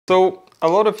So a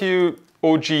lot of you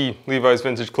OG Levi's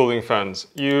Vintage Clothing fans,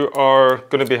 you are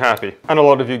going to be happy. And a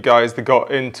lot of you guys that got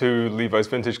into Levi's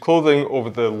Vintage Clothing over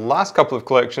the last couple of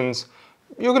collections,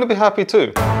 you're going to be happy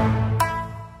too.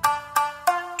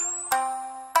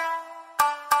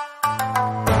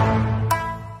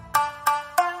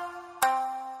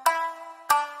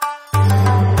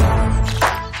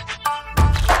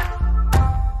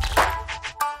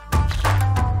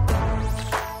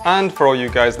 And for all you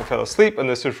guys that fell asleep and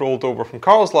this was rolled over from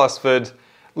Carl's last vid,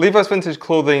 Levi's Vintage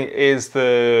Clothing is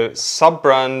the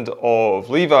sub-brand of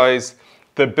Levi's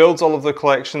that builds all of the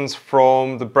collections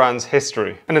from the brand's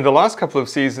history. And in the last couple of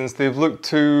seasons, they've looked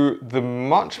to the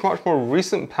much more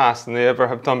recent past than they ever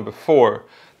have done before.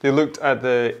 They looked at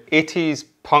the 80s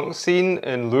punk scene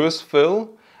in Louisville,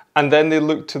 and then they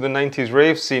looked to the 90s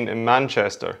rave scene in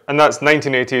Manchester. And that's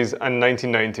 1980s and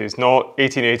 1990s, not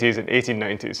 1880s and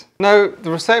 1890s. Now,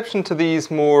 the reception to these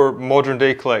more modern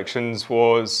day collections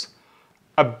was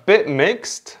a bit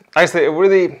mixed. Actually,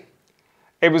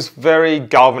 it was very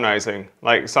galvanizing.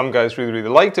 Like, some guys really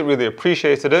liked it, really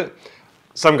appreciated it.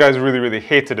 Some guys really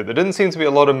hated it. There didn't seem to be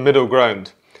a lot of middle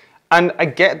ground. And I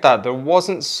get that. There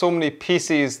wasn't so many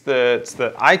pieces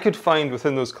that I could find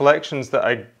within those collections that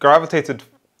I gravitated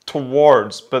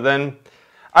towards, but then,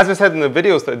 as I said in the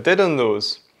videos that I did on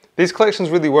those, these collections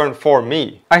really weren't for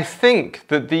me. I think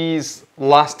that these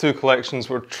last two collections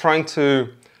were trying to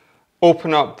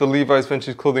open up the Levi's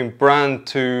Vintage Clothing brand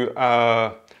to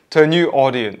a new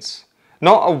audience.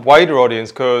 Not a wider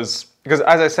audience, because as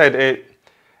I said,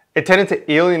 it tended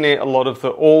to alienate a lot of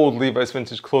the old Levi's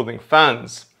Vintage Clothing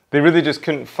fans. They really just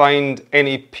couldn't find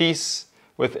any piece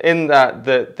within that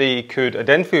they could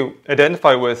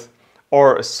identify with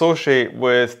or associate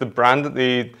with the brand that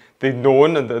they'd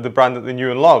known and the brand that they knew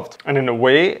and loved. And in a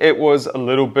way, it was a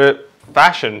little bit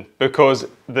fashion, because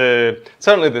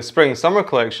certainly the spring-summer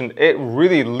collection, it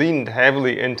really leaned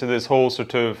heavily into this whole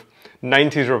sort of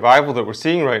 90s revival that we're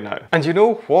seeing right now. And you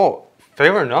know what?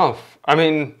 Fair enough. I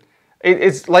mean,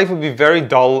 life would be very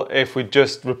dull if we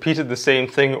just repeated the same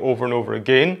thing over and over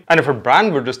again. And if a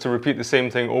brand were just to repeat the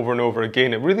same thing over and over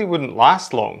again, it really wouldn't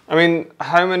last long. I mean,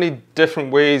 how many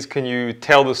different ways can you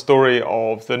tell the story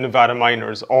of the Nevada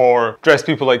miners or dress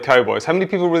people like cowboys? How many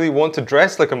people really want to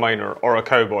dress like a miner or a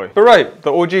cowboy? But right,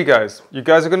 the OG guys, you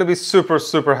guys are going to be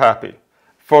super happy.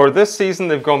 For this season,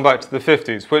 they've gone back to the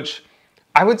 50s, which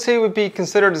I would say would be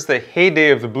considered as the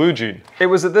heyday of the blue jean. It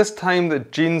was at this time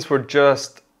that jeans were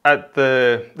just at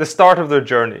the start of their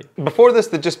journey. Before this,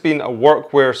 they'd just been a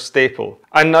workwear staple,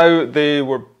 and now they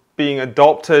were being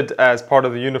adopted as part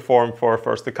of the uniform for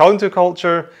first the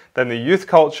counterculture, then the youth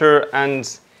culture,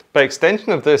 and by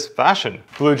extension of this, fashion.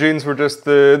 Blue jeans were just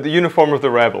the uniform of the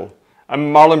rebel,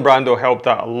 and Marlon Brando helped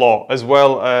that a lot, as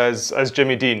well as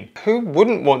Jimmy Dean. Who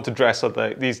wouldn't want to dress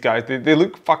like these guys? They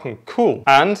look fucking cool.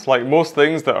 And like most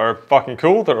things that are fucking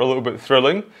cool, that are a little bit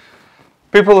thrilling,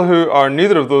 people who are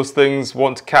neither of those things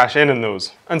want to cash in on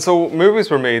those. And so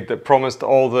movies were made that promised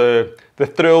all the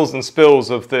thrills and spills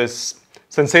of this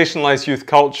sensationalized youth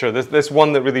culture, this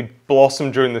one that really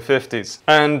blossomed during the 50s.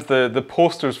 And the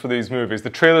posters for these movies, the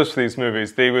trailers for these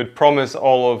movies, they would promise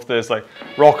all of this like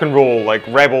rock and roll, like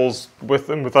rebels with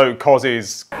and without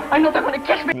causes. I know they're gonna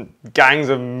get me. Gangs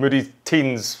of moody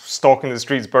teens stalking the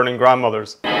streets, burning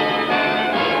grandmothers.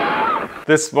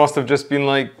 This must have just been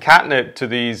like catnip to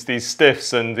these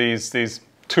stiffs and these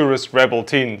tourist rebel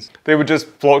teens. They would just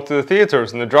flock to the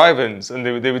theaters and the drive-ins, and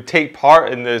they would take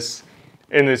part in this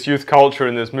youth culture,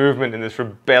 in this movement, in this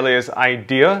rebellious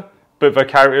idea, but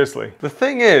vicariously. The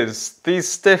thing is, these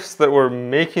stiffs that were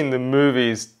making the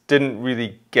movies didn't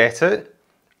really get it,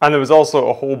 and there was also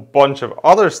a whole bunch of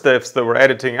other stiffs that were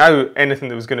editing out anything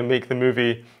that was going to make the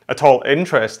movie at all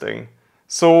interesting.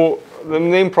 So the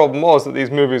main problem was that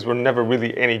these movies were never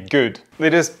really any good. They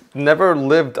just never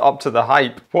lived up to the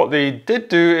hype. What they did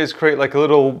do is create like a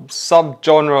little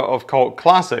sub-genre of cult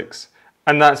classics.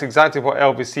 And that's exactly what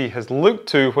LVC has looked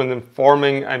to when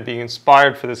informing and being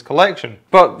inspired for this collection.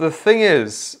 But the thing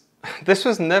is, this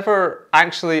was never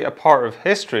actually a part of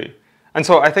history. And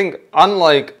so I think,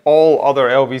 unlike all other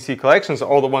LVC collections,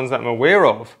 all the ones that I'm aware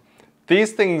of,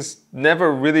 these things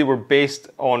never really were based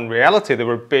on reality. They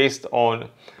were based on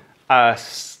a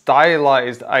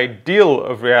stylized ideal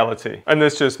of reality. And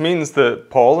this just means that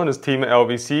Paul and his team at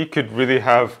LVC could really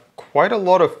have quite a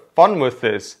lot of fun with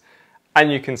this.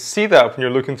 And you can see that when you're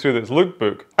looking through this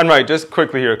lookbook. And right, just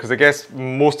quickly here, because I guess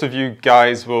most of you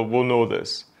guys will know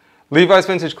this. Levi's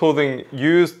Vintage Clothing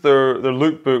used their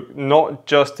lookbook not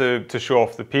just to show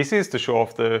off the pieces, to show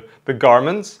off the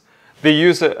garments, They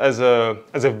use it as a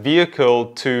vehicle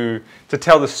to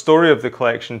tell the story of the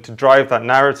collection, to drive that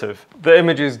narrative. The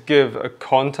images give a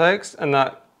context, and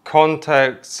that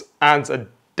context adds a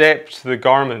depth to the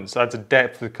garments, adds a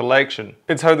depth to the collection.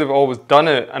 It's how they've always done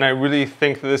it, and I really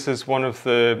think that this is one of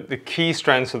the key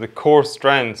strengths or the core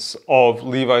strengths of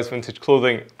Levi's Vintage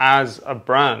Clothing as a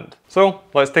brand. So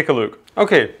let's take a look.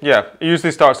 Okay, yeah, it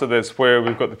usually starts like this, where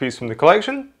we've got the piece from the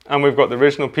collection and we've got the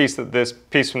original piece that this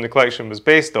piece from the collection was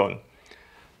based on.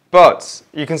 But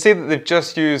you can see that they've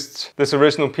just used this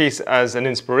original piece as an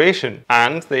inspiration,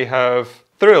 and they have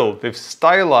thrilled, they've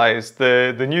stylized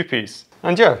the new piece.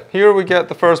 And yeah, here we get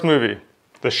the first movie.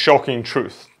 The shocking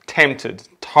truth. Tempted,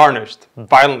 tarnished,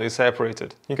 violently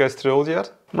separated. You guys thrilled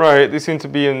yet? Right, they seem to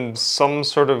be in some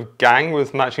sort of gang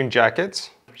with matching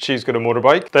jackets. She's got a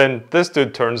motorbike. Then this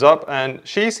dude turns up and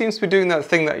she seems to be doing that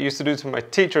thing that I used to do to my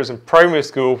teachers in primary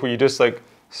school, where you just like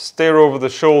stare over the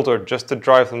shoulder just to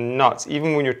drive them nuts,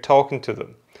 even when you're talking to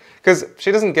them. Because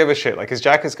she doesn't give a shit. Like, his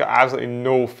jacket's got absolutely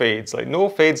no fades. Like, no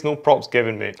fades, no props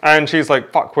given me. And she's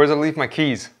like, fuck, where'd I leave my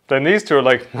keys? Then these two are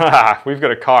like, haha, we've got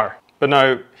a car. But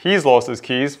now he's lost his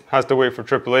keys, has to wait for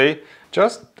AAA.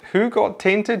 Just who got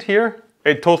tainted here?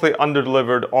 It totally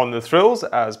under-delivered on the thrills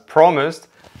as promised,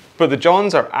 but the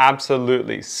Johns are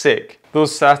absolutely sick.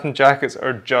 Those satin jackets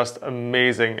are just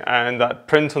amazing, and that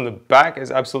print on the back is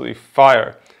absolutely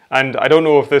fire. And I don't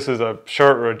know if this is a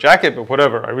shirt or a jacket, but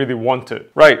whatever, I really want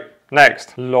it. Right,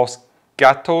 next. Los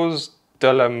Gatos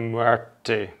de la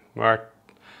Muerte.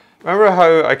 Remember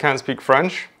how I can't speak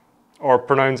French or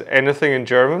pronounce anything in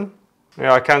German?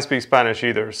 Yeah, I can't speak Spanish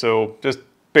either, so just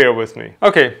bear with me.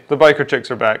 Okay, the biker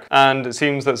chicks are back, and it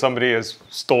seems that somebody has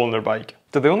stolen their bike.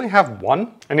 Do they only have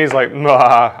one? And he's like,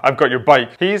 nah, I've got your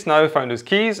bike. He's now found his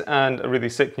keys and a really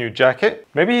sick new jacket.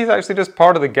 Maybe he's actually just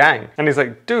part of the gang. And he's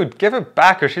like, dude, give it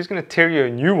back or she's gonna tear you a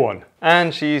new one.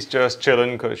 And she's just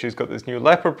chilling because she's got this new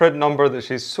leopard print number that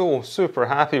she's so super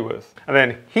happy with. And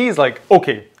then he's like,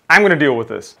 okay, I'm gonna deal with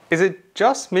this. Is it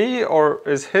just me, or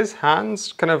is his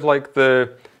hands kind of like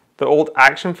the old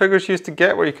action figures you used to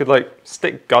get where you could like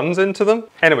stick guns into them?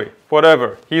 Anyway,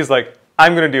 whatever. He's like,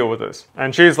 I'm gonna deal with this.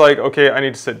 And she's like, okay, I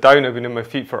need to sit down. I've been on my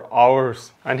feet for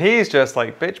hours. And he's just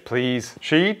like, bitch, please.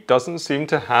 She doesn't seem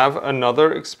to have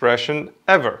another expression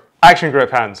ever. Action grip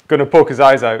hands. Gonna poke his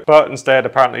eyes out, but instead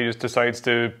apparently he just decides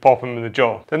to pop him in the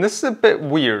jaw. Then this is a bit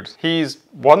weird. He's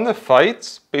won the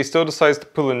fight, but he still decides to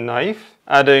pull a knife,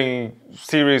 adding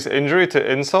serious injury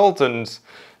to insult and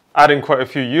adding quite a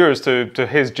few years to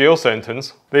his jail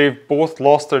sentence. They've both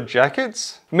lost their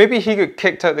jackets. Maybe he got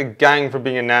kicked out of the gang for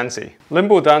being a Nancy.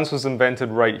 Limbo dance was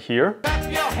invented right here.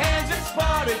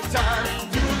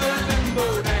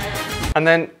 And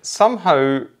then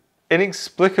somehow,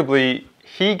 inexplicably,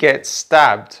 he gets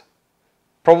stabbed.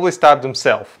 Probably stabbed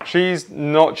himself. She's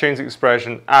not changed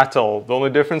expression at all. The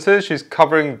only difference is she's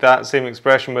covering that same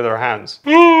expression with her hands.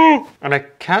 And I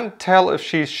can't tell if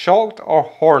she's shocked or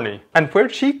horny. And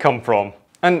where'd she come from?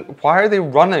 And why are they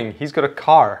running? He's got a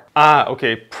car. Ah,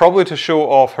 okay, probably to show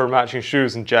off her matching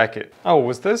shoes and jacket. Oh,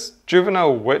 was this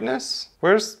Juvenile Witness?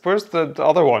 Where's the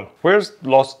other one? Where's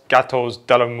Los Gatos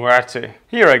de la Muerte?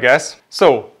 Here, I guess.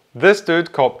 So, this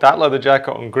dude copped that leather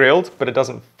jacket on Grailed, but it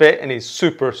doesn't fit and he's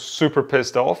super, super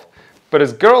pissed off. But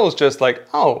his girl is just like,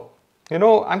 oh, you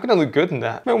know, I'm gonna look good in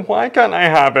that. Man, why can't I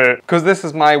have it? Because this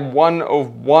is my one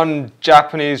of one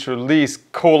Japanese release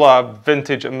collab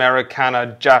vintage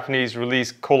Americana Japanese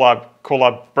release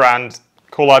collab brand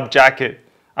collab jacket.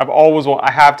 I've always wanted,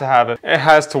 I have to have it. It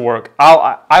has to work.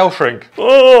 I'll shrink.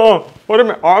 Oh, why do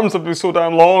my arms have to be so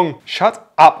damn long?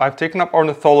 Shut up, I've taken up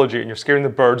ornithology and you're scaring the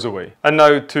birds away. And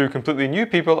now two completely new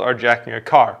people are jacking a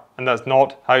car. And that's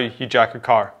not how you jack a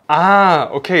car. Ah,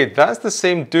 okay, that's the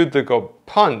same dude that got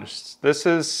punched. This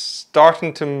is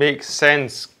starting to make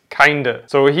sense, kinda.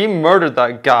 So he murdered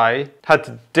that guy, had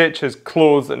to ditch his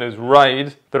clothes and his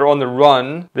ride. They're on the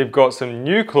run. They've got some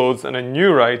new clothes and a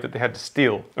new ride that they had to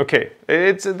steal. Okay,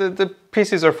 the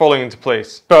pieces are falling into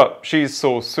place. But she's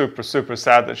so super, super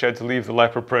sad that she had to leave the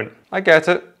leopard print. I get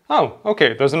it. Oh,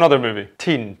 okay, there's another movie.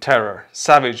 Teen terror,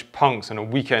 savage punks and a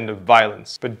weekend of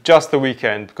violence. But just the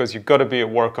weekend, because you've got to be at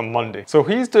work on Monday. So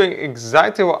he's doing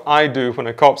exactly what I do when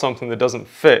I cop something that doesn't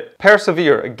fit.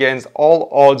 Persevere against all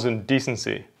odds and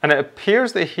decency. And it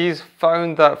appears that he's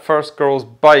found that first girl's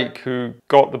bike who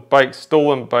got the bike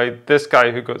stolen by this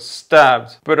guy who got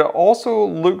stabbed. But it also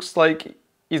looks like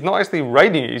he's not actually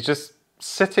riding it, he's just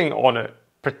sitting on it.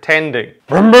 pretending.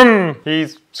 Brum, brum.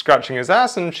 He's scratching his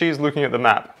ass and she's looking at the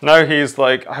map. Now he's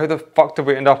like, how the fuck did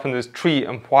we end up in this tree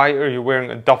and why are you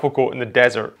wearing a duffel coat in the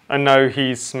desert? And now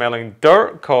he's smelling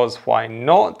dirt, cause why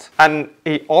not? And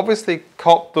he obviously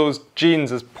copped those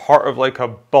jeans as part of like a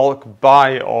bulk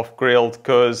buy off Grailed,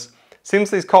 cause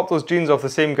seems he's copped those jeans off the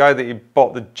same guy that he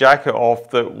bought the jacket off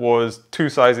that was 2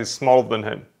 sizes smaller than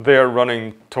him. They're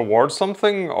running towards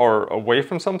something or away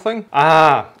from something?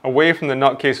 Ah, away from the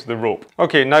nutcase with the rope.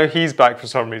 Okay, now he's back for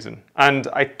some reason. And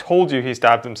I told you he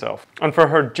stabbed himself. And for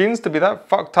her jeans to be that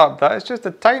fucked up, that is just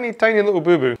a tiny, tiny little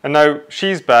boo-boo. And now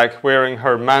she's back wearing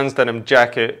her man's denim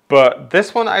jacket, but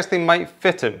this one actually might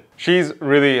fit him. She's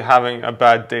really having a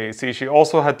bad day. See, she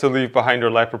also had to leave behind her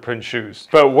leopard print shoes.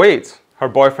 But wait. Her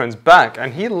boyfriend's back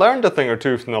and he learned a thing or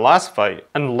two from the last fight.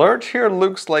 And Lurch here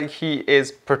looks like he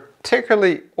is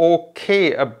particularly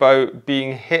okay about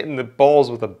being hit in the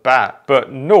balls with a bat.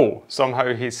 But no,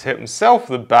 somehow he's hit himself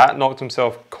with a bat, knocked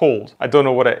himself cold. I don't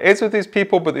know what it is with these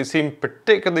people, but they seem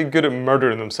particularly good at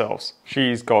murdering themselves.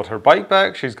 She's got her bike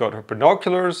back, she's got her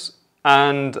binoculars,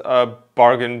 and a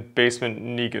bargain basement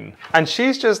Negan. And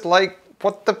she's just like,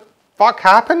 what the fuck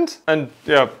happened? And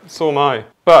yeah, so am I.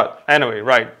 But anyway,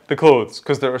 right, the clothes,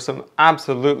 because there are some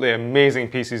absolutely amazing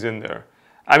pieces in there.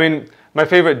 I mean, my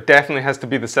favorite definitely has to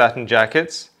be the satin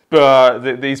jackets, but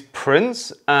these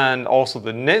prints and also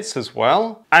the knits as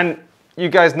well. And you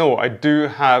guys know I do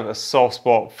have a soft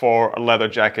spot for a leather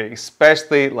jacket,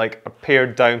 especially like a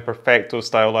pared down perfecto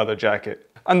style leather jacket.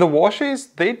 And the washes,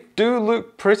 they do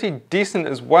look pretty decent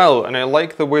as well, and I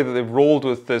like the way that they've rolled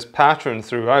with this pattern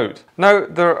throughout. Now,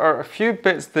 there are a few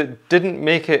bits that didn't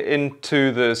make it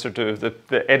into the sort of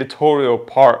the editorial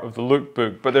part of the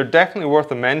lookbook, but they're definitely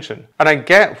worth a mention. And I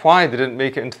get why they didn't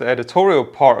make it into the editorial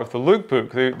part of the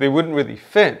lookbook. They wouldn't really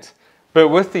fit. But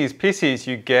with these pieces,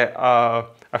 you get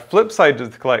a flip side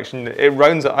of the collection. It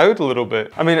rounds it out a little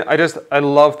bit. I mean, I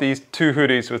love these 2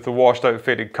 hoodies with the washed out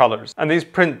faded colors. And these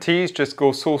print tees just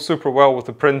go so super well with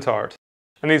the print art.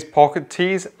 And these pocket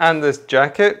tees and this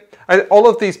jacket, all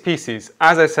of these pieces,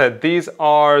 as I said, these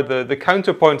are the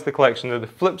counterpoint to the collection. They're the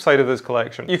flip side of this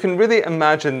collection. You can really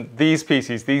imagine these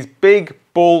pieces, these big,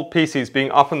 bold pieces being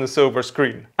up on the silver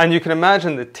screen. And you can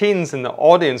imagine the teens in the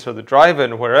audience or the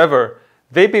drive-in or wherever,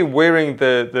 they'd be wearing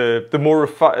the more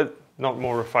refined, not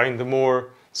more refined, the more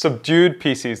subdued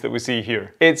pieces that we see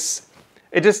here. It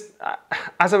just,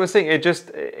 as I was saying,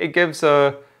 it gives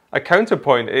a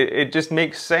counterpoint. It just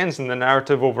makes sense in the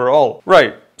narrative overall.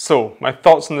 Right, so my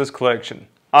thoughts on this collection.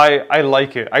 I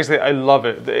like it. Actually, I love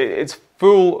it. It's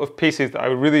full of pieces that I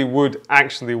really would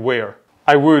actually wear.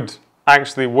 I would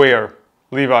actually wear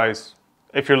Levi's,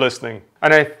 if you're listening.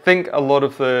 And I think a lot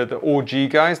of the OG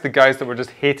guys, the guys that were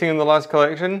just hating in the last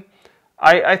collection,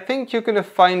 I think you're going to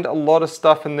find a lot of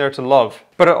stuff in there to love.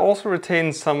 But it also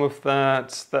retains some of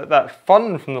that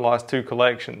fun from the last 2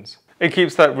 collections. It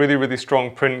keeps that really, really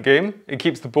strong print game. It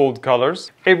keeps the bold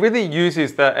colors. It really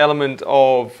uses that element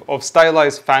of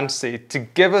stylized fantasy to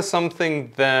give us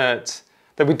something that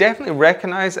we definitely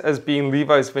recognize as being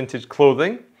Levi's vintage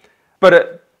clothing, but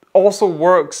it also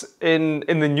works in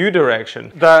the new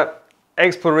direction. That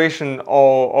exploration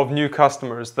of new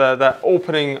customers, that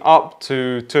opening up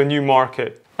to a new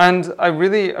market. And I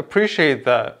really appreciate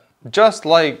that. Just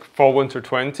like Fall Winter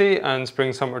 20 and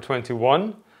Spring Summer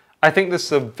 21, I think this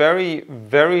is a very,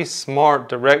 very smart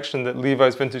direction that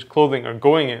Levi's Vintage Clothing are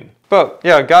going in. But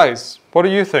yeah, guys, what do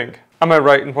you think? Am I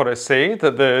right in what I say,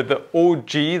 that the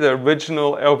OG, the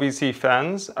original LVC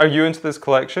fans, are you into this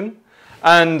collection?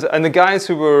 And the guys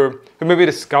who maybe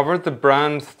discovered the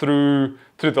brand through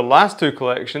the last 2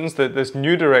 collections, this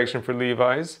new direction for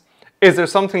Levi's, is there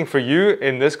something for you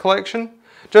in this collection?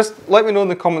 Just let me know in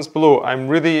the comments below. I'm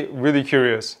really, really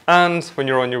curious. And when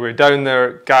you're on your way down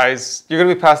there, guys, you're going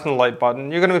to be passing the like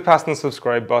button, you're going to be passing the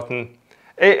subscribe button.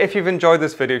 If you've enjoyed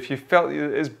this video, if you felt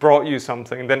it's brought you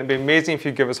something, then it'd be amazing if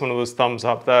you give us one of those thumbs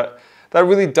up. That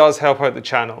really does help out the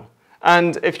channel.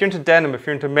 And if you're into denim, if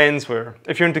you're into menswear,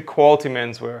 if you're into quality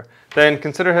menswear, then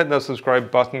consider hitting that subscribe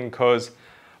button, because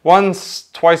once,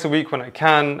 twice a week when I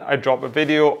can, I drop a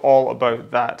video all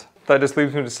about that. That just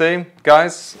leaves me to say,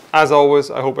 guys, as always,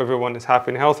 I hope everyone is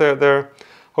happy and healthy out there.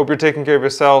 Hope you're taking care of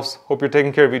yourselves, hope you're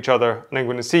taking care of each other, and I'm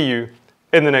going to see you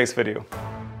in the next video.